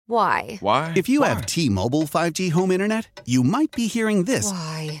Why? Why? If you have T-Mobile 5G home internet, you might be hearing this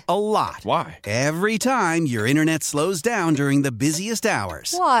Why? a lot. Why? Every time your internet slows down during the busiest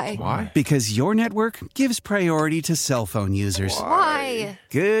hours. Why? Why? Because your network gives priority to cell phone users. Why?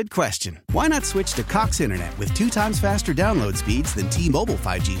 Good question. Why not switch to Cox Internet with 2 times faster download speeds than T-Mobile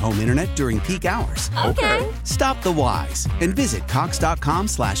 5G home internet during peak hours? Okay. Stop the whys and visit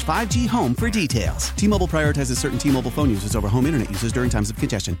cox.com/5G home for details. T-Mobile prioritizes certain T-Mobile phone users over home internet users during times of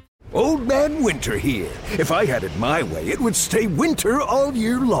congestion. Old Man Winter here. If I had it my way, it would stay winter all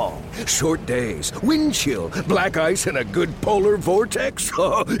year long. Short days, wind chill, black ice, and a good polar vortex.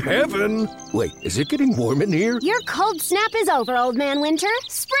 Oh, heaven. Wait, is it getting warm in here? Your cold snap is over, Old Man Winter.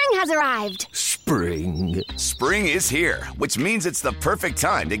 Spring has arrived. Spring. Spring is here, which means it's the perfect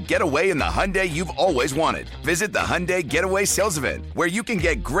time to get away in the Hyundai you've always wanted. Visit the Hyundai Getaway Sales Event, where you can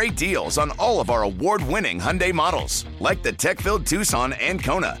get great deals on all of our award-winning Hyundai models, like the tech-filled Tucson and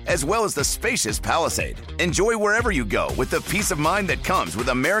Kona, as well as the spacious Palisade. Enjoy wherever you go with the peace of mind that comes with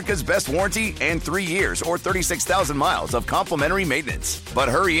America's best warranty and 3 years or 36,000 miles of complimentary maintenance. But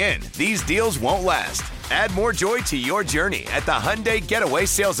hurry in, these deals won't last. Add more joy to your journey at the Hyundai Getaway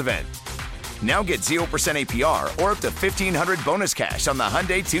Sales Event. Now get 0% APR or up to $1,500 bonus cash on the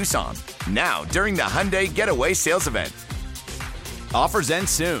Hyundai Tucson. Now, during the Hyundai Getaway Sales Event. Offers end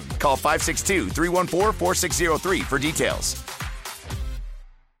soon. Call 562-314-4603 for details.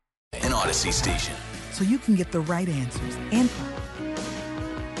 An Odyssey station. So you can get the right answers and fun.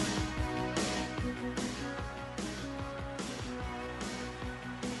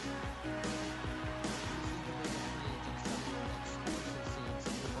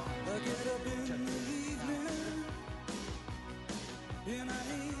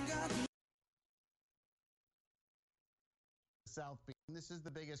 South Beach. This is the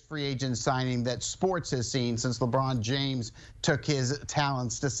biggest free agent signing that sports has seen since LeBron James took his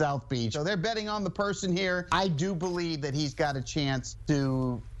talents to South Beach. So they're betting on the person here. I do believe that he's got a chance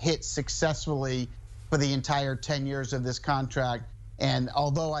to hit successfully for the entire 10 years of this contract. And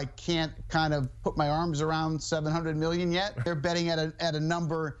although I can't kind of put my arms around $700 million yet, they're betting at a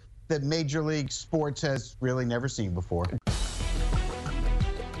number that Major League Sports has really never seen before.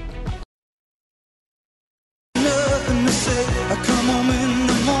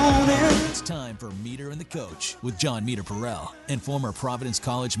 It's time for Meter and the Coach with Jon Meterperal and former Providence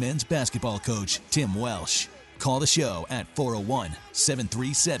College men's basketball coach Tim Welsh. Call the show at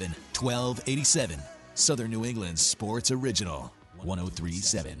 401-737-1287. Southern New England's sports original,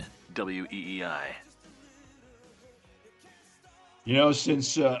 103.7 WEEI. You know,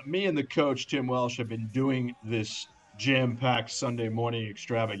 since me and the coach, Tim Welsh, have been doing this jam-packed Sunday morning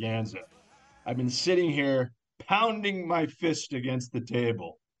extravaganza, I've been sitting here pounding my fist against the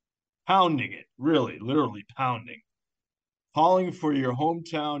table. Pounding it, really, literally pounding. Calling for your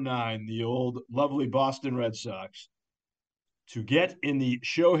hometown nine, the old lovely Boston Red Sox, to get in the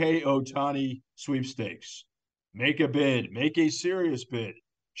Shohei Ohtani sweepstakes. Make a bid, make a serious bid.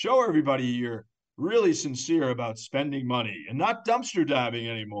 Show everybody you're really sincere about spending money and not dumpster diving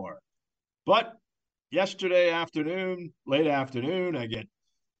anymore. But yesterday afternoon, late afternoon, I get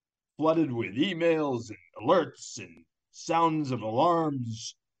flooded with emails and alerts and sounds of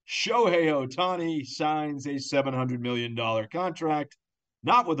alarms. Shohei Ohtani signs a $700 million contract,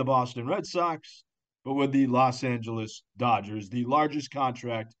 not with the Boston Red Sox, but with the Los Angeles Dodgers, the largest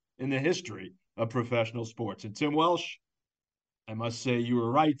contract in the history of professional sports. And Tim Welsh, I must say you were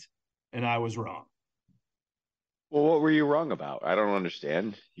right and I was wrong. Well, what were you wrong about? I don't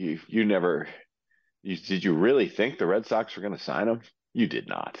understand. Did you really think the Red Sox were going to sign him? You did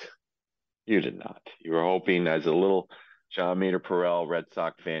not. You did not. You were hoping, as a little Jon Meterperal Red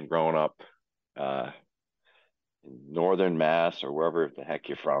Sox fan growing up in Northern Mass or wherever the heck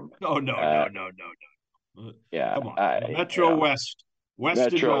you're from. No. Yeah. Come on. Metro West.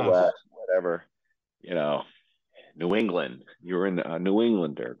 Metro West, whatever. You know, New England. You were a New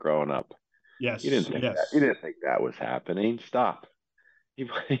Englander growing up. Yes. You didn't think that was happening. Stop. He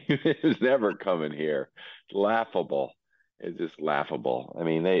was never coming here. It's laughable. It's just laughable. I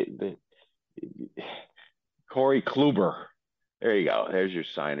mean, they Corey Kluber. There you go. There's your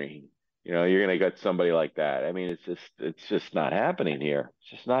signing. You know, you're gonna get somebody like that. I mean, it's just not happening here.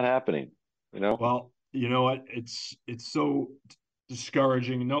 It's just not happening. You know. Well, you know what? It's so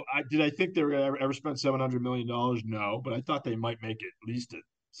discouraging. No, did I think they were ever spent $700 million? No, but I thought they might make at least a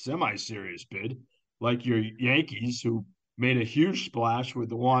semi-serious bid, like your Yankees, who made a huge splash with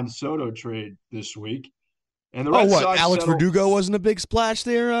the Juan Soto trade this week. And the Red Sox Alex Verdugo wasn't a big splash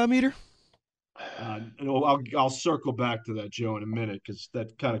there, Meter? I'll circle back to that, Joe, in a minute, because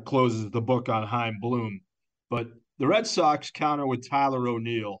that kind of closes the book on Chaim Bloom. But The Red Sox counter with Tyler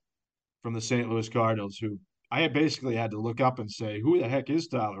O'Neill from the St. Louis Cardinals, who I basically had to look up and say, who the heck is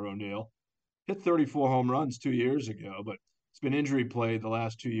Tyler O'Neill? Hit 34 home runs 2 years ago, but it's been injury played the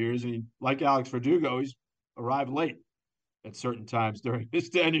last 2 years. And like Alex Verdugo, he's arrived late at certain times during his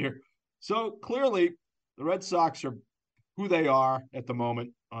tenure. So clearly, the Red Sox are who they are at the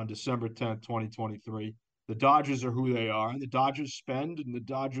moment on December 10th, 2023. The Dodgers are who they are, and the Dodgers spend, and the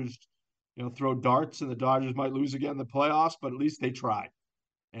Dodgers, throw darts, and the Dodgers might lose again in the playoffs, but at least they tried.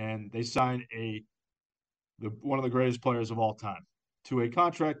 And they signed one of the greatest players of all time to a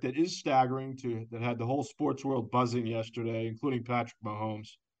contract that is staggering, that had the whole sports world buzzing yesterday, including Patrick Mahomes.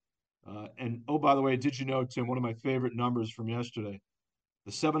 And oh, by the way, did you know, Tim, one of my favorite numbers from yesterday,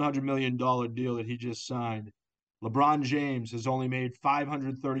 the $700 million deal that he just signed, LeBron James has only made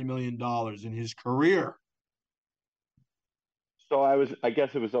 $530 million in his career. So I guess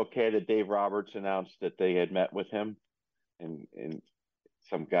it was okay that Dave Roberts announced that they had met with him, and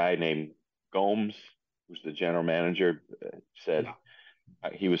some guy named Gomes, who's the general manager, said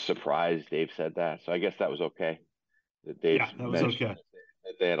he was surprised Dave said that. So I guess that was okay. That Dave that was okay.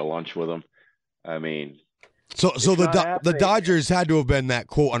 That they had a lunch with him. I mean, so the Dodgers had to have been that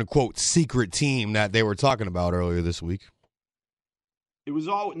quote unquote secret team that they were talking about earlier this week. It was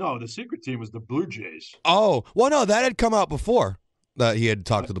the secret team was the Blue Jays. Oh, well, no, that had come out before that he had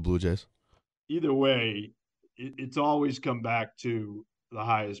talked to the Blue Jays. Either way, it's always come back to the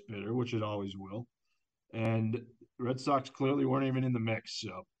highest bidder, which it always will. And the Red Sox clearly weren't even in the mix.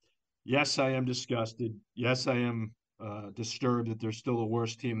 So, yes, I am disgusted. Yes, I am disturbed that they're still the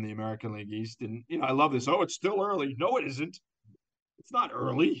worst team in the American League East. And, I love this. Oh, it's still early. No, it isn't. It's not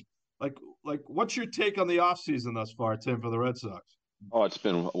early. Like, what's your take on the offseason thus far, Tim, for the Red Sox? Oh,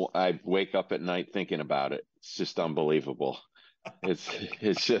 I wake up at night thinking about it. It's just unbelievable. It's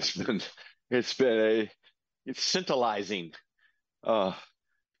scintillating. Oh,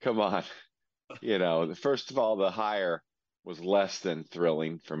 come on. First of all, the hire was less than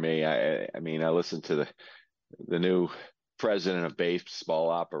thrilling for me. I mean, I listened to the new president of baseball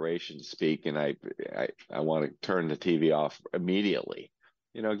operations speak, and I want to turn the TV off immediately.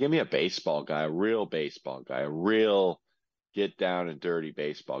 Give me a baseball guy, a real baseball guy, a real get down and dirty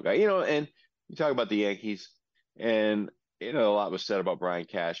baseball guy. And you talk about the Yankees, and a lot was said about Brian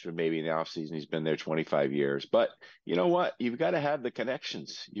Cashman maybe in the offseason. He's been there 25 years. But you know what? You've got to have the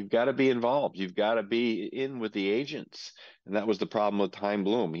connections. You've got to be involved. You've got to be in with the agents. And that was the problem with Chaim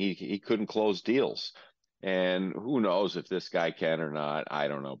Bloom. He couldn't close deals. And who knows if this guy can or not. I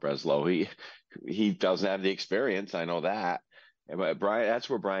don't know, Breslow. He doesn't have the experience. I know that. But that's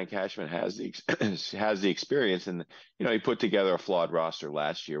where Brian Cashman has the experience, and he put together a flawed roster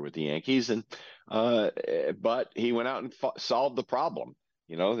last year with the Yankees, and but he went out and solved the problem.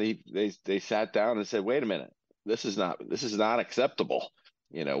 They sat down and said, "Wait a minute, this is not acceptable."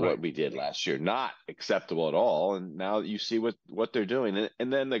 Right. What we did last year, not acceptable at all. And now you see what they're doing,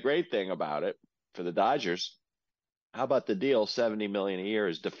 and then the great thing about it for the Dodgers, how about the deal? $70 million a year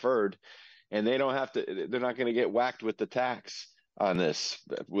is deferred, and they don't have to. They're not going to get whacked with the tax on this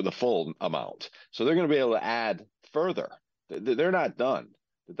with a full amount. So they're going to be able to add further. They're not done.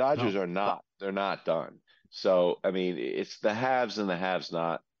 The Dodgers are not. They're not done. So, I mean, it's the haves and the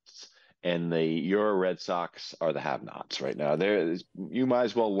have-nots, and your Red Sox are the have-nots right now. You might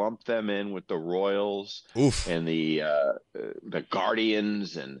as well lump them in with the Royals and the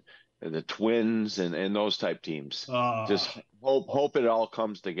Guardians and the Twins and those type teams. Just hope it all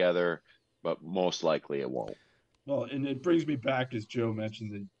comes together, but most likely it won't. Well, and it brings me back, as Joe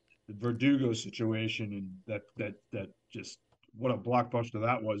mentioned, the Verdugo situation, and that just what a blockbuster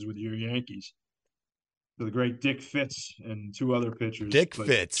that was with your Yankees. The great Dick Fitz and two other pitchers.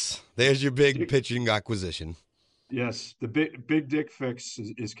 Fitz. There's your big pitching acquisition. Yes, the big Dick Fitz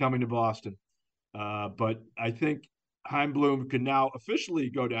is coming to Boston. But I think Chaim Bloom can now officially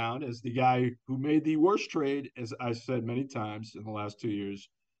go down as the guy who made the worst trade, as I said many times in the last 2 years.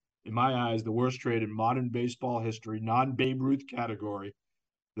 In my eyes, the worst trade in modern baseball history, non-Babe Ruth category,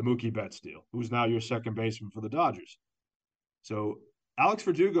 the Mookie Betts deal, who's now your second baseman for the Dodgers. So Alex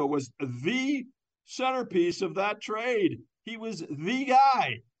Verdugo was the centerpiece of that trade. He was the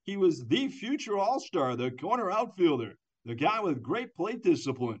guy. He was the future all-star, the corner outfielder, the guy with great plate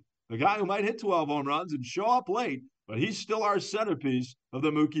discipline, the guy who might hit 12 home runs and show up late, but he's still our centerpiece of the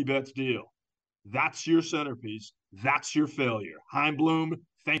Mookie Betts deal. That's your centerpiece. That's your failure. Chaim Bloom,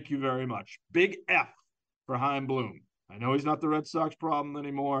 thank you very much. Big F for Chaim Bloom. I know he's not the Red Sox problem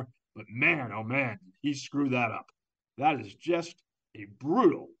anymore, but man, oh man, he screwed that up. That is just a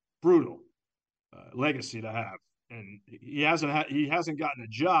brutal legacy to have. And he hasn't gotten a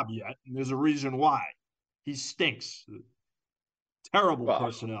job yet, and there's a reason why. He stinks. Terrible Well,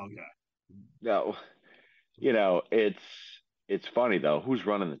 personnel guy. no, it's funny though. Who's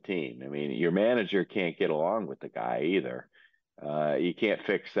running the team? I mean, your manager can't get along with the guy either. You can't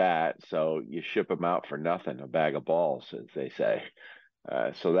fix that, so you ship him out for nothing, a bag of balls, as they say.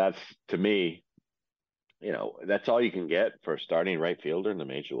 So that's, to me, that's all you can get for a starting right fielder in the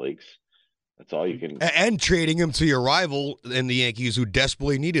major leagues. That's all you can. And trading him to your rival in the Yankees, who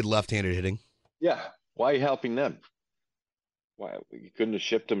desperately needed left-handed hitting. Yeah. Why are you helping them? Why you couldn't have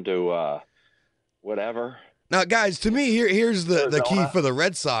shipped him to whatever? Now, guys, to me, here's the key for the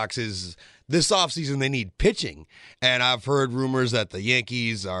Red Sox is this offseason they need pitching. And I've heard rumors that the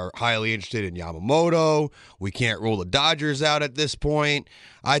Yankees are highly interested in Yamamoto. We can't rule the Dodgers out at this point.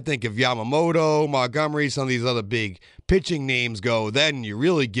 I think if Yamamoto, Montgomery, some of these other big pitching names go, then you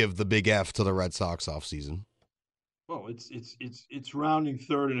really give the big F to the Red Sox offseason. Well, it's rounding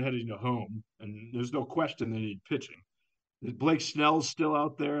third and heading to home, and there's no question they need pitching. Blake Snell's still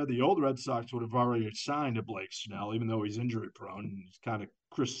out there. The old Red Sox would have already signed a Blake Snell, even though he's injury prone. And he's kind of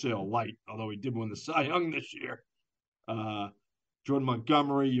Chris Sale light, although he did win the Cy Young this year. Jordan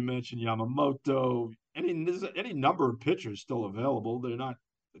Montgomery, you mentioned Yamamoto. Any number of pitchers still available. They're not.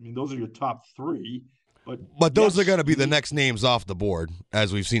 I mean, those are your top three. But those are going to be the next names off the board,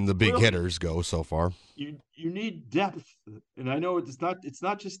 as we've seen the big hitters go so far. You need depth, and I know it's not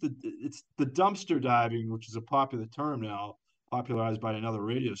just it's the dumpster diving, which is a popular term now, popularized by another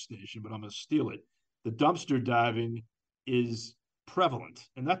radio station, but I'm going to steal it. The dumpster diving is prevalent,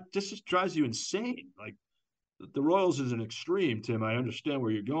 and that just drives you insane. Like the Royals is an extreme, Tim. I understand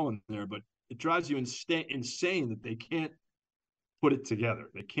where you're going there, but it drives you insane that they can't put it together.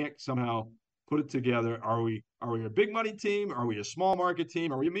 They can't somehow put it together. Are we a big money team? Are we a small market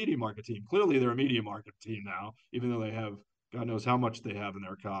team? Are we a medium market team? Clearly, they're a medium market team now, even though they have God knows how much they have in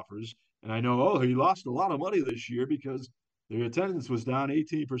their coffers. And I know, he lost a lot of money this year because their attendance was down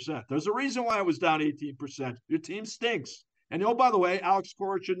 18%. There's a reason why it was down 18%. Your team stinks. And by the way, Alex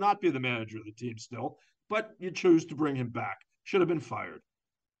Cora should not be the manager of the team still, but you choose to bring him back. Should have been fired.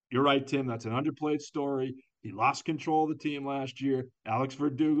 You're right, Tim. That's an underplayed story. He lost control of the team last year. Alex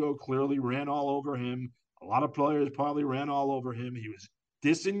Verdugo clearly ran all over him. A lot of players probably ran all over him. He was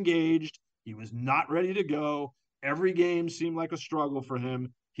disengaged. He was not ready to go. Every game seemed like a struggle for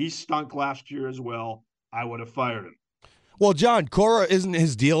him. He stunk last year as well. I would have fired him. Well, John, Cora, isn't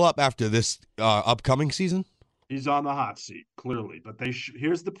his deal up after this upcoming season? He's on the hot seat, clearly. But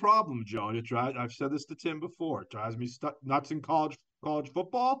here's the problem, Joe. I've said this to Tim before. It drives me nuts in college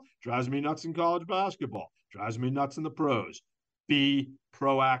football, drives me nuts in college basketball, drives me nuts in the pros. Be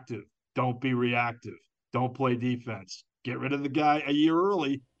proactive. Don't be reactive. Don't play defense. Get rid of the guy a year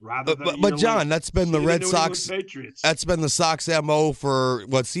early rather than But John, that's been the Red Sox. Patriots. That's been the Sox MO for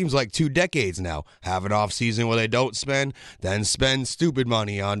what seems like 2 decades now. Have an off season where they don't spend, then spend stupid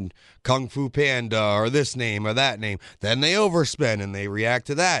money on Kung Fu Panda or this name or that name. Then they overspend and they react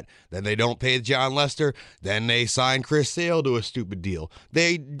to that. Then they don't pay John Lester. Then they sign Chris Sale to a stupid deal.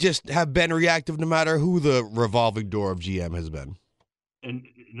 They just have been reactive no matter who the revolving door of GM has been. And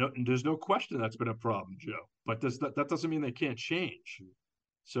there's no question that's been a problem, Joe. But that doesn't mean they can't change.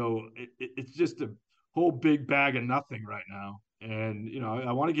 So it's just a whole big bag of nothing right now. And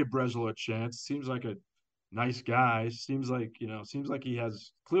I want to give Breslow a chance. Seems like a nice guy. Seems like he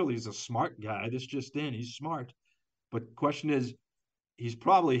has clearly he's a smart guy. This just in, he's smart. But the question is, he's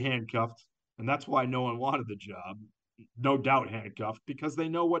probably handcuffed, and that's why no one wanted the job. No doubt handcuffed because they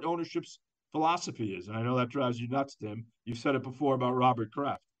know what ownership's philosophy is. And I know that drives you nuts, Tim. You've said it before about Robert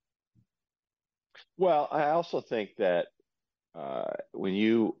Kraft. Well, I also think that when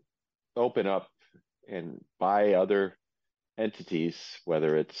you open up and buy other entities,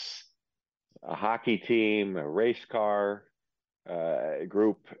 whether it's a hockey team, a race car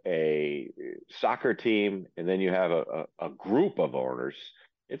group, a soccer team, and then you have a group of owners,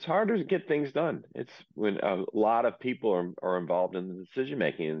 it's harder to get things done. It's when a lot of people are involved in the decision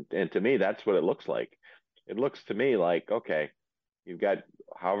making. And to me, that's what it looks like. It looks to me like, okay, you've got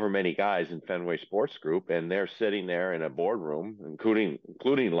however many guys in Fenway Sports Group, and they're sitting there in a boardroom, including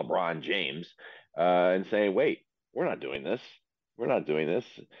LeBron James, and saying, wait, we're not doing this. We're not doing this.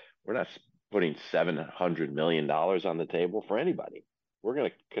 We're not putting $700 million on the table for anybody. We're going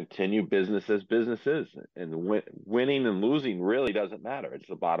to continue business as business is, and winning and losing really doesn't matter. It's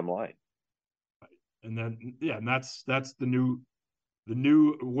the bottom line. And then, and that's the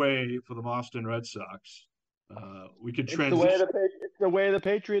new way for the Boston Red Sox. We could transition. It's the way of the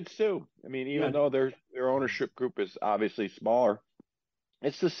Patriots too. I mean, even though their ownership group is obviously smaller,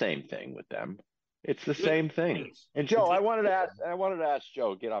 it's the same thing with them. It's the same thing. And Joe, I wanted to ask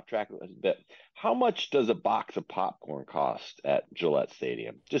Joe, get off track a bit. How much does a box of popcorn cost at Gillette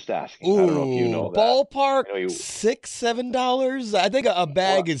Stadium? Just asking. I don't know if you know that. Ballpark, $6-7. I think a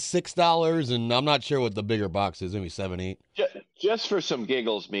bag is $6, and I'm not sure what the bigger box is. Maybe 7-8. Just for some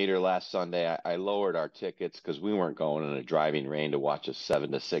giggles, Meter, last Sunday I lowered our tickets because we weren't going in a driving rain to watch a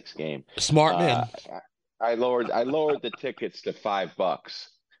 7-6 game. Smart man. I lowered the tickets to $5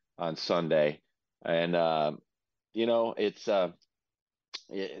 on Sunday. And, it's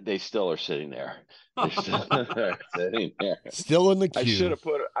they still are sitting there. They're still sitting there. Still in the queue. I should have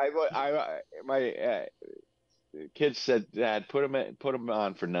put my kids said, Dad, put them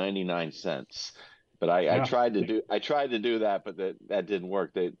on for 99 cents. But I tried to do that, but that didn't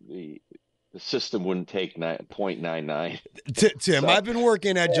work. The system wouldn't take 0.99. Tim, I've been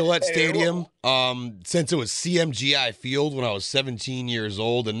working at Gillette Stadium since it was CMGI Field when I was 17 years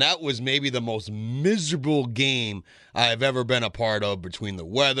old, and that was maybe the most miserable game I've ever been a part of between the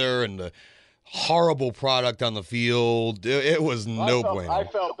weather and the horrible product on the field. It was no bueno. I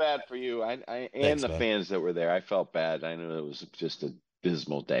felt bad for you and the fans that were there. I felt bad. I knew it was just a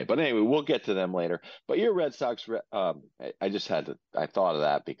abysmal day. But anyway, we'll get to them later. But your Red Sox, I thought of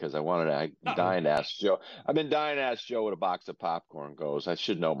that because I'm dying to ask Joe. I've been dying to ask Joe what a box of popcorn goes. I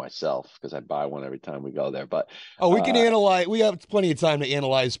should know myself because I buy one every time we go there. But we can analyze. We have plenty of time to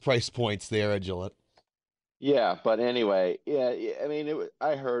analyze price points there at Gillette. Yeah, but anyway, I mean,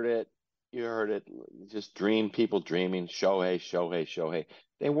 I heard it. You heard it. Just people dreaming. Shohei.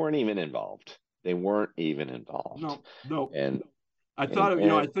 They weren't even involved. No. And I thought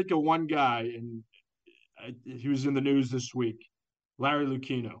I think of one guy, and he was in the news this week, Larry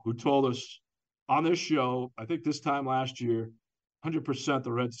Lucchino, who told us on this show, I think this time last year, 100%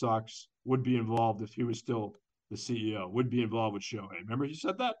 the Red Sox would be involved if he was still the CEO, would be involved with Shohei. Remember he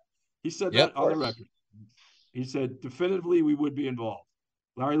said that? He said that on the record. He said, definitively, we would be involved.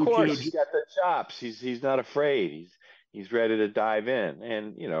 Larry Lucchino. Of course, he's got the chops. He's not afraid. He's ready to dive in.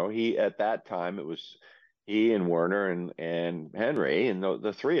 And, he at that time, it was he and Werner and Henry, and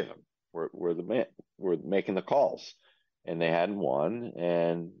the three of them were making the calls. And they hadn't won.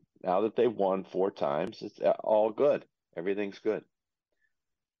 And now that they've won 4 times, it's all good. Everything's good.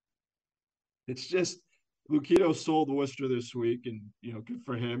 It's just Lucchino sold Worcester this week, and good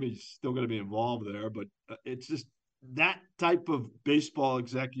for him. He's still going to be involved there, but it's just that type of baseball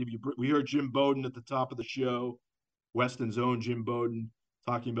executive. We heard Jim Bowden at the top of the show, Weston's own Jim Bowden,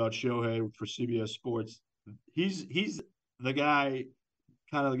 talking about Shohei for CBS Sports. He's the guy,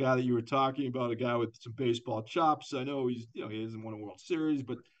 kind of the guy that you were talking about, a guy with some baseball chops. I know he hasn't won a World Series,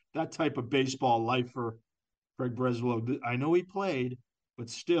 but that type of baseball lifer, Craig Breslow. I know he played, but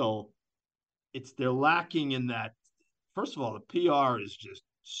still, they're lacking in that. First of all, the PR is just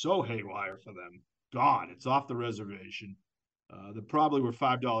so haywire for them. Gone. It's off the reservation. There probably were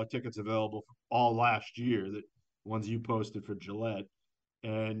 $5 tickets available for all last year, that ones you posted for Gillette.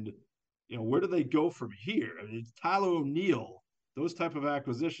 And, where do they go from here? I mean, it's Tyler O'Neill, those type of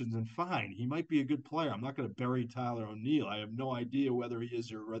acquisitions, and fine, he might be a good player. I'm not going to bury Tyler O'Neill. I have no idea whether he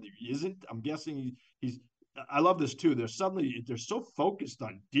is or whether he isn't. I'm guessing he's – I love this too. They're so focused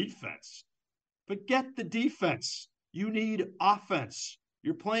on defense. Forget the defense. You need offense.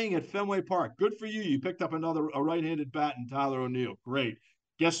 You're playing at Fenway Park. Good for you. You picked up a right-handed bat in Tyler O'Neill. Great.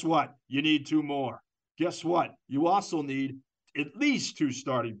 Guess what? You need 2 more. Guess what? You also need at least 2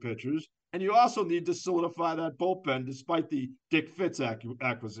 starting pitchers, and you also need to solidify that bullpen despite the Dick Fitz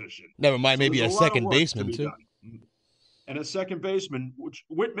acquisition. Never mind, maybe a second baseman, too. And a second baseman, which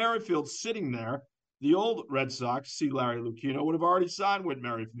Whit Merrifield's sitting there. The old Red Sox, see Larry Lucchino, would have already signed Whit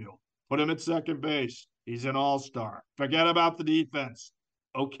Merrifield. Put him at second base. He's an all-star. Forget about the defense.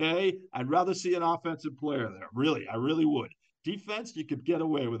 Okay? I'd rather see an offensive player there. Really, I really would. Defense, you could get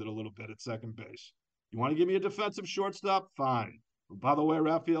away with it a little bit at second base. You want to give me a defensive shortstop? Fine. By the way,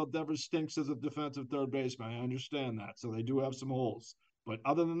 Rafael Devers stinks as a defensive third baseman. I understand that. So they do have some holes. But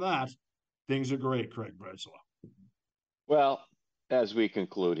other than that, things are great, Craig Breslow. Well, as we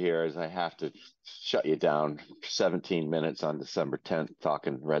conclude here, as I have to shut you down 17 minutes on December 10th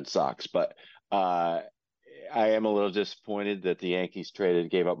talking Red Sox, but I am a little disappointed that the Yankees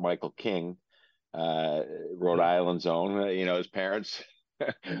gave up Michael King, Rhode Island's own, his parents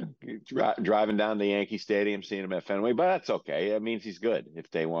driving down to Yankee Stadium, seeing him at Fenway, but that's okay. That means he's good if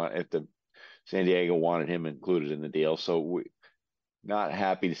the San Diego wanted him included in the deal. So we not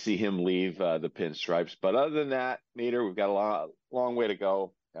happy to see him leave the Pinstripes. But other than that, Meter, we've got a long way to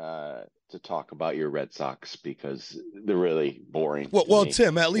go to talk about your Red Sox because they're really boring. Well,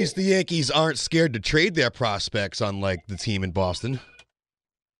 Tim, at least the Yankees aren't scared to trade their prospects, unlike the team in Boston.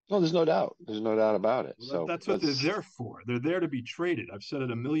 No, there's no doubt. There's no doubt about it. Well, So that's what they're there for. They're there to be traded. I've said it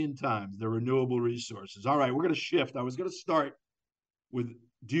a million times. They're renewable resources. All right, we're going to shift. I was going to start with,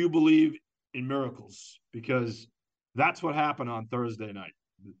 do you believe in miracles? Because that's what happened on Thursday night.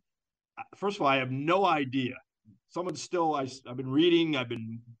 First of all, I have no idea. I've been reading, I've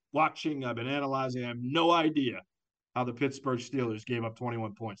been watching, I've been analyzing. I have no idea how the Pittsburgh Steelers gave up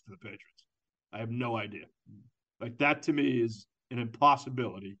 21 points to the Patriots. I have no idea. Like, that to me is an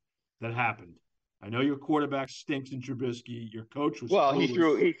impossibility that happened. I know your quarterback stinks in Trubisky. Your coach was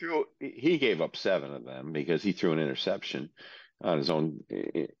he gave up 7 of them because he threw an interception on his own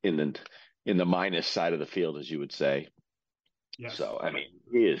in the minus side of the field, as you would say. Yes. So, I mean,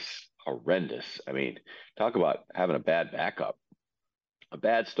 he is horrendous. I mean, talk about having a bad backup, a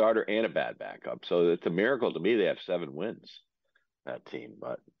bad starter and a bad backup. So it's a miracle to me they have 7 wins, that team.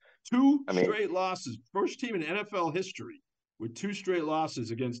 But two straight losses. First team in NFL history with 2 straight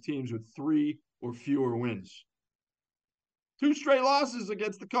losses against teams with 3 or fewer wins. 2 straight losses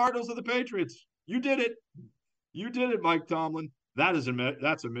against the Cardinals and the Patriots. You did it. You did it, Mike Tomlin. That's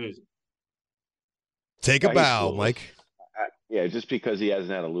amazing. Take a bow, Mike. Yeah, just because he hasn't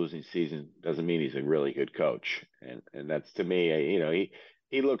had a losing season doesn't mean he's a really good coach. And that's, to me,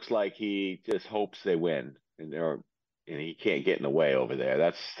 he looks like he just hopes they win, and he can't get in the way over there.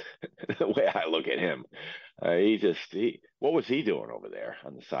 That's the way I look at him. What was he doing over there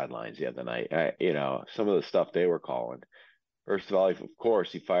on the sidelines the other night? Some of the stuff they were calling. First of all, of course,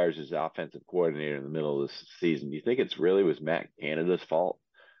 he fires his offensive coordinator in the middle of the season. Do you think it's really was Matt Canada's fault?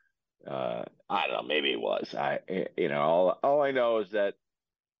 I don't know. Maybe it was. All I know is that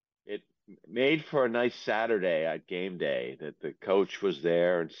it made for a nice Saturday at game day. That the coach was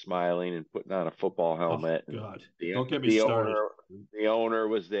there and smiling and putting on a football helmet. Oh, God, don't get me started. The owner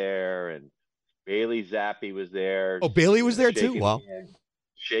was there, and Bailey Zappi was there. Oh, Bailey was there too. Wow.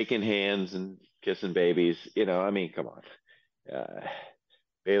 Shaking hands and kissing babies. I mean, come on.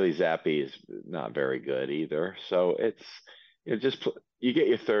 Bailey Zappi is not very good either. So you get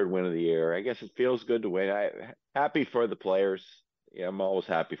your 3rd win of the year. I guess it feels good to win. Happy for the players. Yeah, I'm always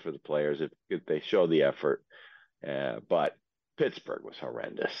happy for the players if they show the effort. But Pittsburgh was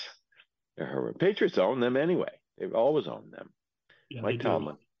horrendous. Patriots own them anyway. They've always owned them. Yeah, Mike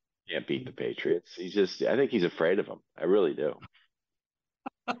Tomlin can't beat the Patriots. I think he's afraid of them. I really do.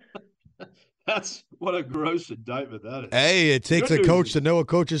 That's what a gross indictment that is. Hey, it takes a coach to know a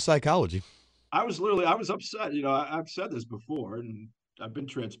coach's psychology. I was upset. I've said this before, and I've been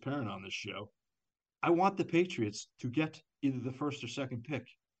transparent on this show. I want the Patriots to get either the 1st or 2nd pick.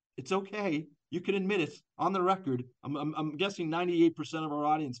 It's okay. You can admit it on the record. I'm guessing 98% of our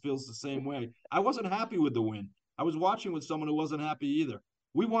audience feels the same way. I wasn't happy with the win. I was watching with someone who wasn't happy either.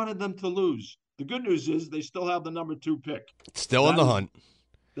 We wanted them to lose. The good news is they still have the number 2 pick. Still in the hunt.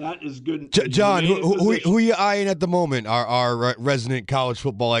 That is good. John, who are you eyeing at the moment? Our resident college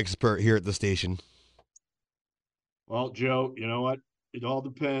football expert here at the station. Well, Joe, you know what? It all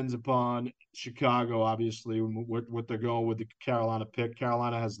depends upon Chicago, obviously, what they're going with the Carolina pick.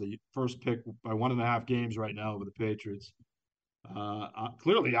 Carolina has the 1st pick by 1.5 games right now over the Patriots.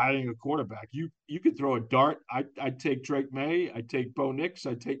 Clearly eyeing a quarterback. You could throw a dart. I'd take Drake May. I'd take Bo Nix.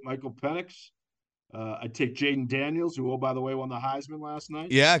 I'd take Michael Penix. I'd take Jaden Daniels, who, by the way, won the Heisman last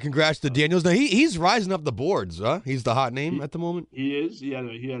night. Yeah, congrats to Daniels. Now he's rising up the boards. He's the hot name at the moment. He is. He had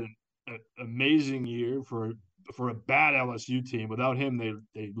an amazing year for a bad LSU team. Without him,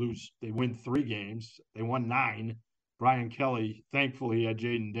 they lose. They win 3 games. They won 9. Brian Kelly, thankfully, had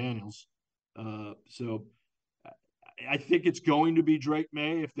Jaden Daniels. So I think it's going to be Drake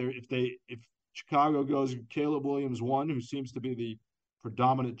May. If Chicago goes Caleb Williams 1, who seems to be the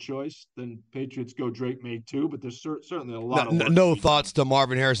predominant choice, then Patriots go Drake May 2. But there's certainly a lot of work. No thoughts to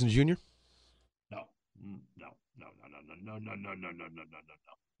Marvin Harrison Jr.? No.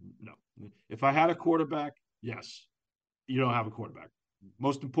 If I had a quarterback, yes. You don't have a quarterback.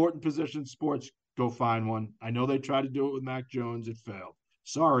 Most important position in sports, go find one. I know they tried to do it with Mac Jones. It failed.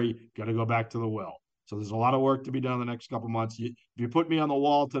 Sorry, got to go back to the well. So there's a lot of work to be done in the next couple of months. If you put me on the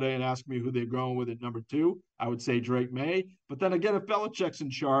wall today and ask me who they're going with at number 2, I would say Drake May. But then again, if Belichick's in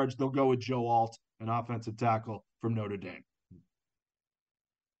charge, they'll go with Joe Alt, an offensive tackle from Notre Dame.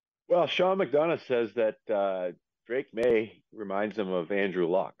 Well, Sean McDonough says that Drake May reminds him of Andrew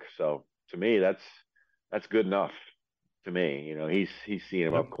Luck. So to me, that's good enough. To me, he's seen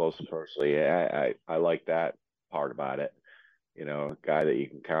him up close and personally. I like that part about it. A guy that you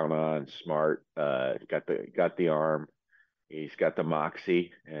can count on, smart, got the arm, he's got the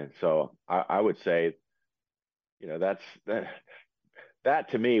moxie, and so I would say, that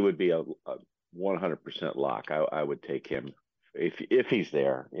to me would be a 100% lock. I would take him if he's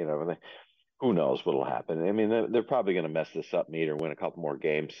there, who knows what'll happen. I mean, they're probably going to mess this up, Meter, win a couple more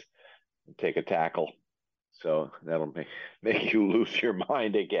games, and take a tackle, so that'll make you lose your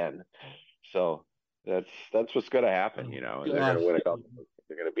mind again. So that's what's going to happen. They're going to win a couple.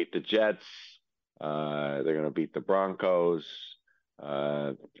 They're going to beat the Jets. They're going to beat the Broncos.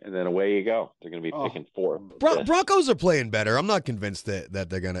 And then away you go. They're going to be picking fourth. Broncos are playing better. I'm not convinced that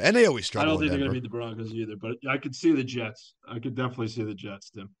they're going to. And they always struggle. I don't think they're going to beat the Broncos either, but I could see the Jets. I could definitely see the Jets,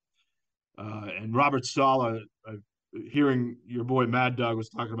 Tim. And Robert Saleh, hearing your boy Mad Dog was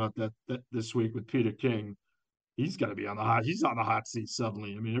talking about that this week with Peter King. He's got to be on the hot. He's on the hot seat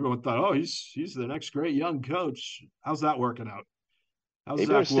suddenly. I mean, everyone thought, oh, he's the next great young coach. How's that working out?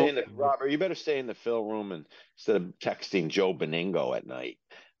 Robert, you better stay in the film room instead of texting Joe Beningo at night.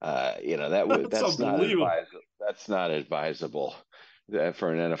 That's not advisable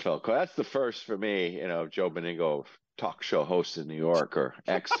for an NFL coach. That's the first for me. Joe Beningo, talk show host in New York, or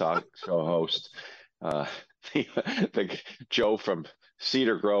ex-talk show host. The Joe from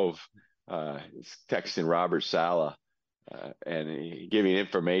Cedar Grove is texting Robert Saleh and giving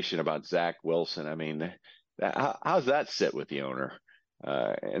information about Zach Wilson. I mean, how's that sit with the owner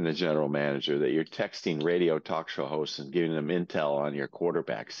and the general manager, that you're texting radio talk show hosts and giving them intel on your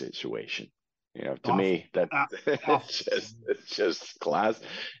quarterback situation? To me, it's just class.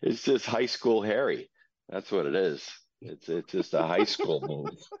 It's just high school Harry. That's what it is. It's just a high school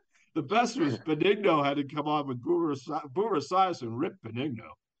move. The best was Benigno had to come on with Boomer Esiason and rip Benigno.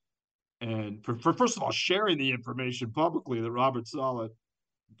 And for first of all, sharing the information publicly that Robert Saleh,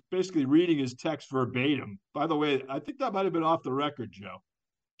 basically reading his text verbatim. By the way, I think that might have been off the record, Joe.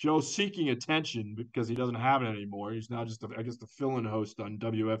 Joe's seeking attention because he doesn't have it anymore. He's now just, the fill-in host on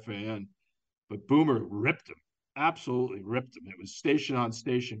WFAN. But Boomer ripped him, absolutely ripped him. It was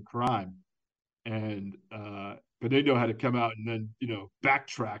station-on-station crime. And Benigno had to come out and then,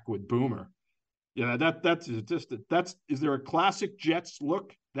 backtrack with Boomer. Yeah, is there a classic Jets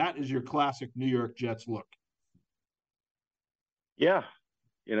look? That is your classic New York Jets look. Yeah.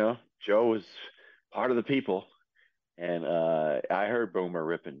 Joe was part of the people. And I heard Boomer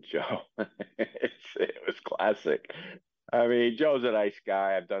ripping Joe. It was classic. I mean, Joe's a nice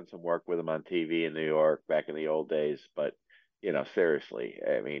guy. I've done some work with him on TV in New York back in the old days. But, seriously,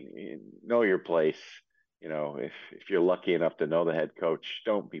 I mean, know your place. If you're lucky enough to know the head coach,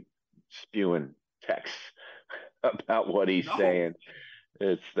 don't be spewing texts about what he's saying.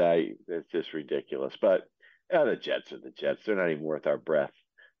 It's just ridiculous. But the Jets are the Jets. They're not even worth our breath.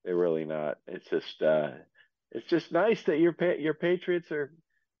 They're really not. It's just nice that your Patriots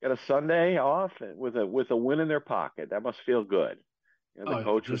got a Sunday off with a win in their pocket. That must feel good. The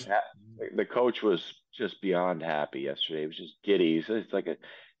coach was just beyond happy yesterday. He was just giddy. So it's like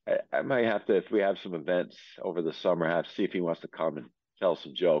I might have to, if we have some events over the summer, see if he wants to come and tell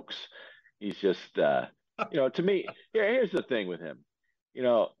some jokes. He's just to me. Here's the thing with him.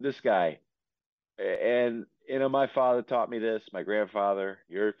 This guy, and my father taught me this. My grandfather,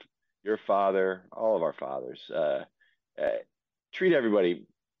 your father, all of our fathers, treat everybody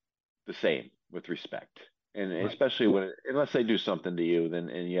the same with respect, and right. Especially unless they do something to you,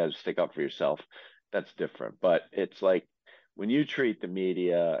 and you have to stick up for yourself. That's different. But it's like when you treat the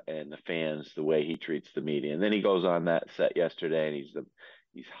media and the fans the way he treats the media, and then he goes on that set yesterday and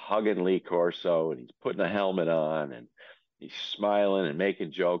he's hugging Lee Corso and he's putting a helmet on and he's smiling and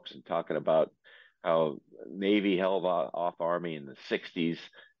making jokes and talking about how Navy held off Army in the 60s.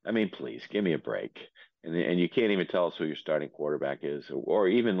 I mean, please give me a break. And you can't even tell us who your starting quarterback is, or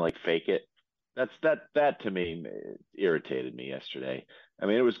even like fake it. That to me irritated me yesterday. I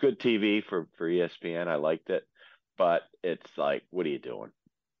mean, it was good TV for ESPN. I liked it, but it's like, what are you doing?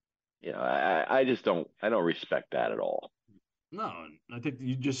 I just don't respect that at all. No, I think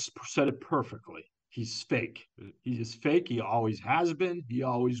you just said it perfectly. He's fake. He is fake. He always has been. He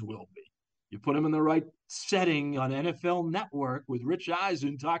always will be. You put him in the right setting on NFL Network with Rich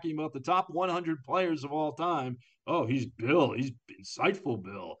Eisen talking about the top 100 players of all time. Oh, he's Bill. He's insightful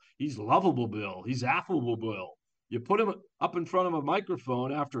Bill. He's lovable Bill. He's affable Bill. You put him up in front of a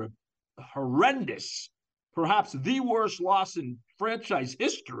microphone after a horrendous, perhaps the worst loss in franchise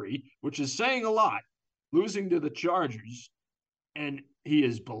history, which is saying a lot, losing to the Chargers. And he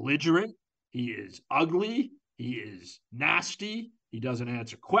is belligerent. He is ugly. He is nasty. He doesn't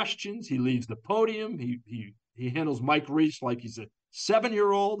answer questions. He leaves the podium. He handles Mike Reese like he's a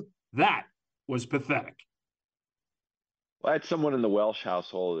 7-year-old. That was pathetic. Well, I had someone in the Welsh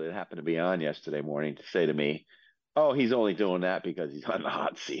household that happened to be on yesterday morning to say to me, oh, he's only doing that because he's on the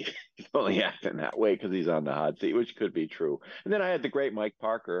hot seat. He's only acting that way because he's on the hot seat, which could be true. And then I had the great Mike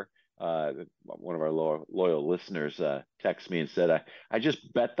Parker one of our loyal listeners texted me and said, I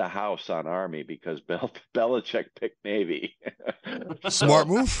just bet the house on Army because Belichick picked Navy. Smart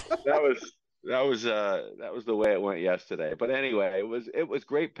move. That was the way it went yesterday. But anyway, it was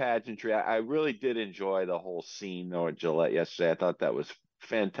great pageantry. I really did enjoy the whole scene though at Gillette yesterday. I thought that was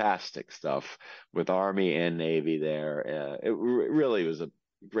fantastic stuff with Army and Navy there. It really was a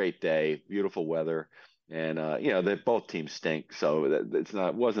great day, beautiful weather. And both teams stink, so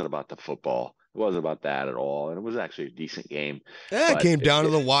it wasn't about the football. It wasn't about that at all, and it was actually a decent game. Yeah, it came down to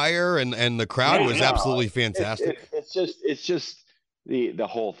the wire, and the crowd was absolutely fantastic. It's just the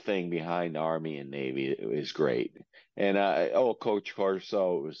whole thing behind Army and Navy is great. And Coach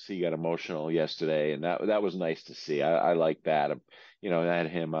Corso, he got emotional yesterday, and that was nice to see. I like that. I had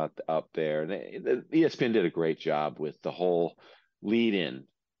him up there, and ESPN did a great job with the whole lead in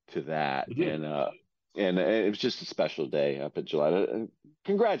to that, and it was just a special day up at Gillette. And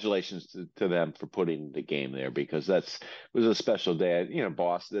congratulations to them for putting the game there, because it was a special day.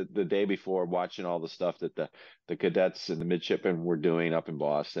 Boston, the day before, watching all the stuff that the cadets and the midshipmen were doing up in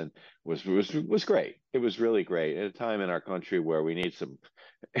Boston was great. It was really great at a time in our country where we need some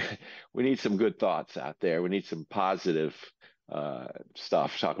good thoughts out there. We need some positive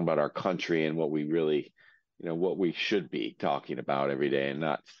stuff talking about our country and what we really, what we should be talking about every day, and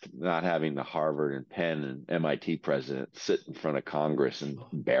not having the Harvard and Penn and MIT president sit in front of Congress and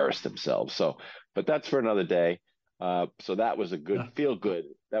embarrass themselves. But that's for another day. So that was a feel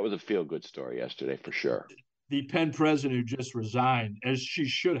good story yesterday for sure. The Penn president who just resigned, as she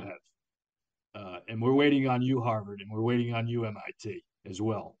should have, and we're waiting on you, Harvard, and we're waiting on you, MIT, as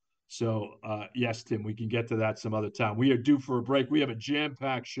well. So yes, Tim, we can get to that some other time. We are due for a break. We have a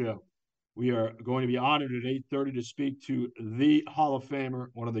jam-packed show. We are going to be honored at 8:30 to speak to the Hall of Famer,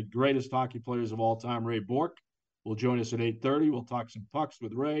 one of the greatest hockey players of all time, Ray Bourque. Will join us at 8:30. We'll talk some pucks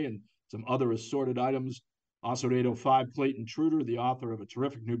with Ray and some other assorted items. Also at 8:05, Clayton Truder, the author of a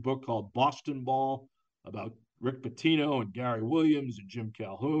terrific new book called Boston Ball, about Rick Pitino and Gary Williams and Jim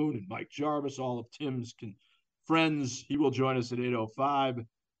Calhoun and Mike Jarvis, all of Tim's friends. He will join us at 8:05.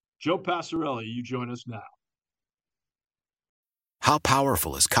 Joe Passarelli, you join us now. How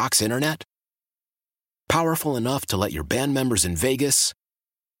powerful is Cox Internet? Powerful enough to let your band members in Vegas,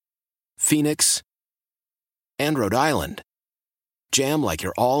 Phoenix, and Rhode Island jam like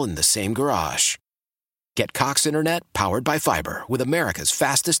you're all in the same garage. Get Cox Internet powered by fiber with America's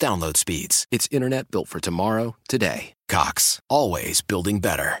fastest download speeds. It's internet built for tomorrow, today. Cox, always building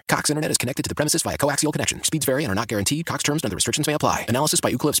better. Cox Internet is connected to the premises via coaxial connection. Speeds vary and are not guaranteed. Cox terms and other restrictions may apply. Analysis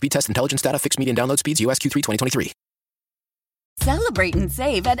by Ookla Speed Test Intelligence Data. Fixed median download speeds. US Q3 2023. Celebrate and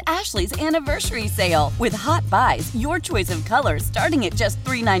save at Ashley's Anniversary Sale. With Hot Buys, your choice of colors starting at just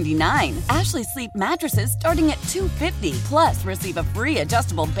 $3.99. Ashley Sleep mattresses starting at $2.50. Plus, receive a free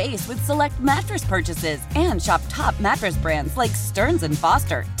adjustable base with select mattress purchases. And shop top mattress brands like Stearns &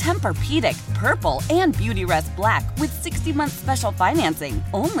 Foster, Tempur-Pedic, Purple, and Beautyrest Black with 60-month special financing.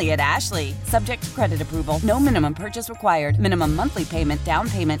 Only at Ashley. Subject to credit approval. No minimum purchase required. Minimum monthly payment, down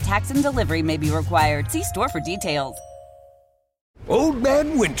payment, tax, and delivery may be required. See store for details. Old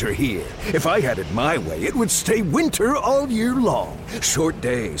Man Winter here. If I had it my way, it would stay winter all year long. Short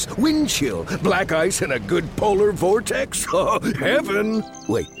days, wind chill, black ice, and a good polar vortex. Oh, heaven.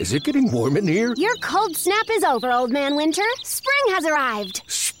 Wait, is it getting warm in here? Your cold snap is over, Old Man Winter. Spring has arrived.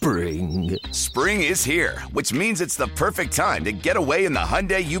 Spring. Spring is here, which means it's the perfect time to get away in the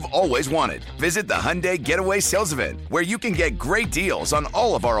Hyundai you've always wanted. Visit the Hyundai Getaway Sales Event, where you can get great deals on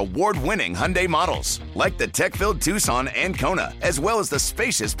all of our award-winning Hyundai models, like the tech-filled Tucson and Kona, as well as the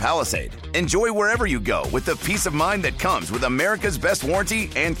spacious Palisade. Enjoy wherever you go with the peace of mind that comes with America's best warranty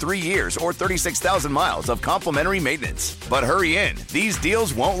and 3 years or 36,000 miles of complimentary maintenance. But hurry in, these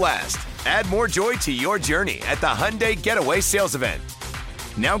deals won't last. Add more joy to your journey at the Hyundai Getaway Sales Event.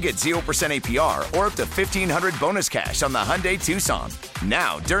 Now get 0% APR or up to $1,500 bonus cash on the Hyundai Tucson.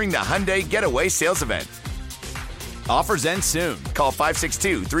 Now, during the Hyundai Getaway Sales Event. Offers end soon. Call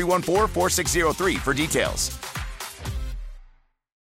 562-314-4603 for details.